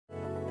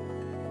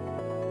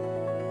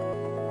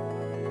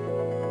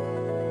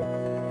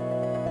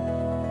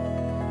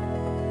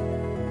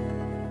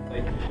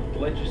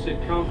let you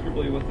sit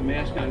comfortably with the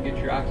mask on, get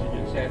your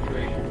oxygen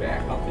saturation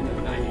back up into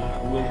the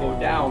 90s. We'll go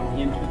down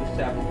into the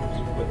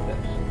 70s with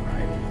this.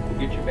 We'll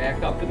get you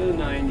back up into the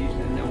 90s,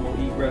 and then we'll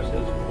egress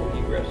as a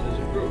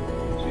group.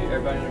 So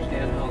everybody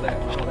understand how that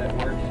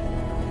works?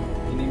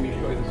 You need me to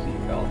show you the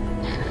seatbelt?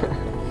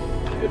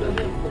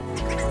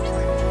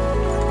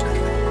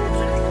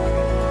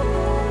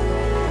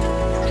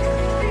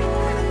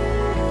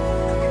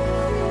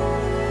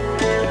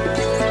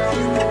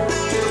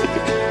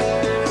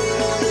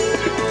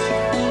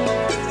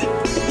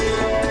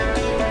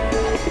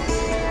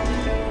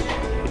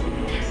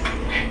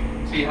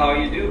 See how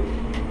you do.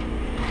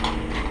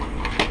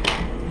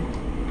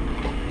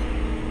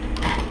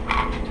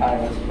 Ty,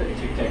 let's play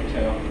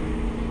tic-tac-toe.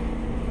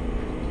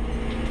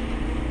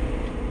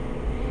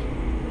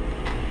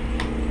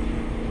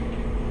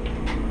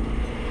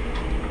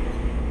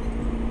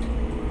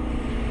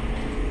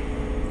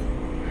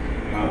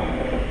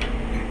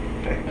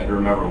 I had to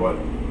remember what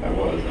I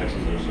was,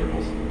 X's or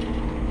circles.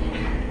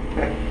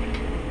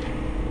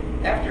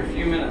 After a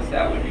few minutes,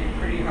 that would be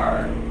pretty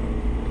hard.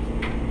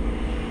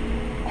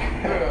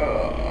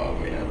 Oh,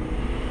 man.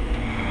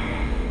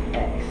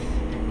 X.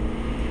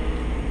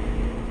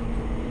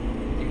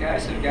 You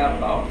guys have got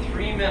about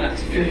 3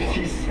 minutes.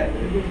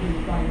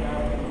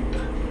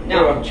 57.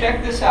 Now,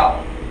 check this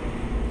out.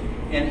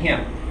 In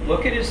him,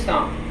 look at his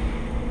thumb.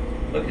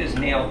 Look at his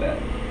nail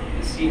bed.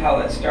 You see how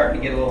that's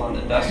starting to get a little on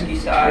the dusky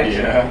side?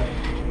 Yeah.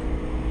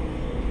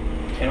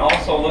 And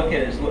also look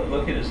at his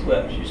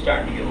lips. You're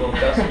starting to get a little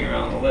dusky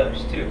around the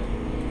lips too.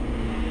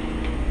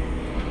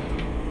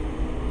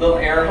 Little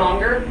air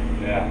hunger.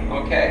 Yeah.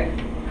 Okay.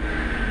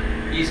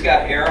 He's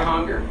got air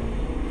hunger.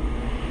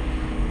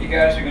 You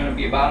guys are going to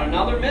be about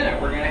another minute.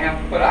 We're going to have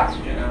to put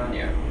oxygen on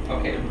you.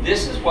 Okay.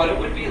 This is what it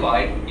would be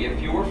like if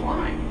you were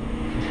flying.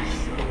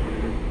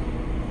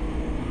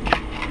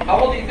 How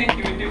well do you think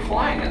you would do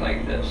flying it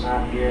like this?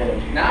 Not good.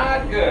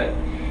 Not good.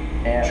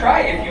 Yeah.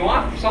 Try, if you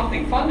want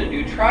something fun to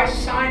do, try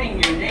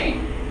signing your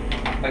name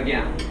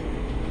again.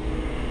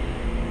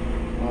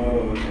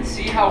 Oh. And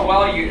see how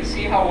well you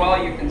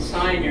can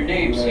sign your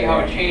name. See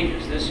how it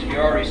changes. This is, you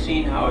already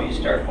seen how you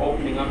start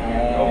opening up your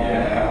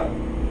Yeah.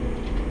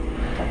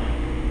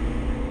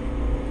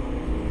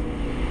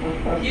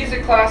 He's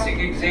a classic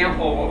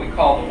example of what we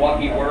call the what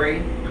me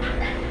worry.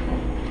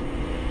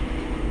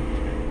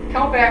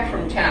 Count back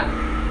from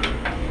 10.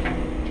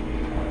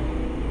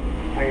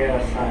 I got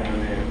a sign on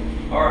there.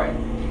 All right.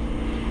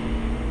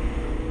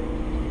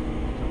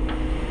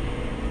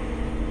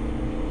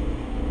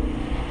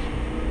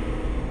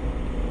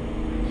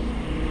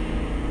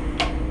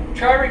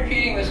 Try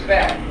repeating this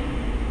back.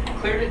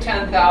 Clear to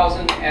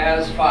 10,000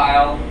 as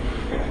filed.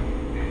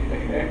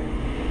 Okay.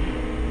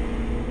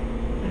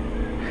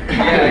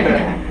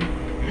 Yeah.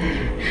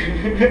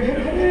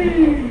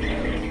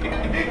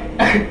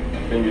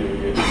 Fingers are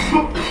good.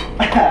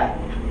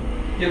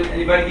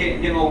 Anybody get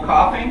a little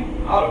coughing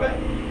out of it?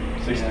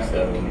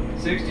 67.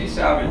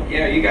 67.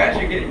 Yeah, you guys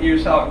are getting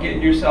yourself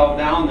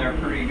down there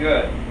pretty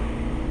good.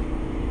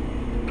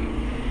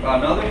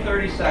 About another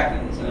 30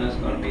 seconds, and it's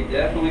going to be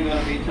definitely going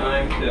to be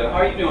time to. How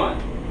are you doing?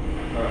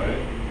 All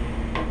right.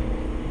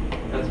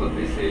 That's what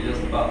they say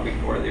just about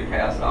before they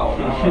pass out. All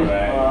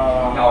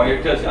right. No,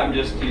 you're just. I'm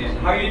just teasing.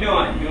 How are you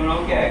doing? Doing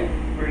okay?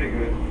 Pretty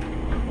good.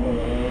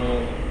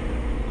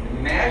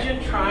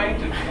 Imagine trying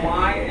to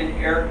fly an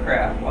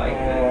aircraft like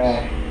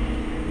this.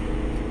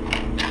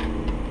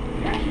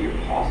 Actually, your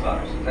pulse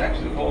ox is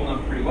actually holding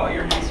up pretty well.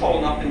 Your heat's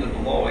holding up into the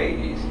low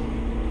 80s. I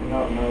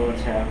don't know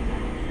what's happening.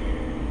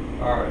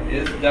 All right,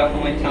 it's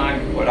definitely time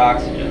to put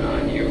oxygen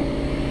on you.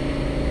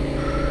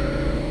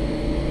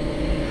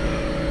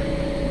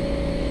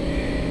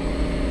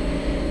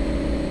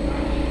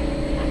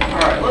 All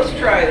right, let's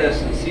try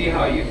this and see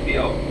how you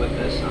feel with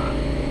this on.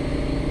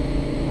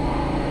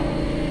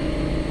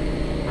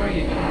 How are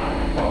you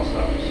doing? Pulse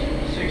ox.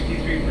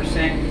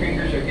 63%.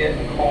 Fingers are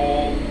getting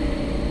cold.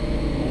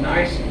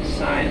 Nice and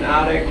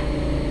cyanotic.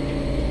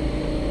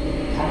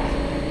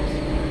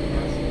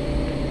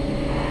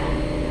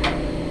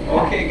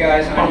 Okay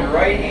guys, on your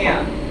right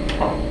hand,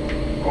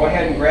 go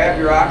ahead and grab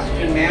your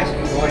oxygen mask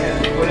and go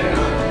ahead and put it on.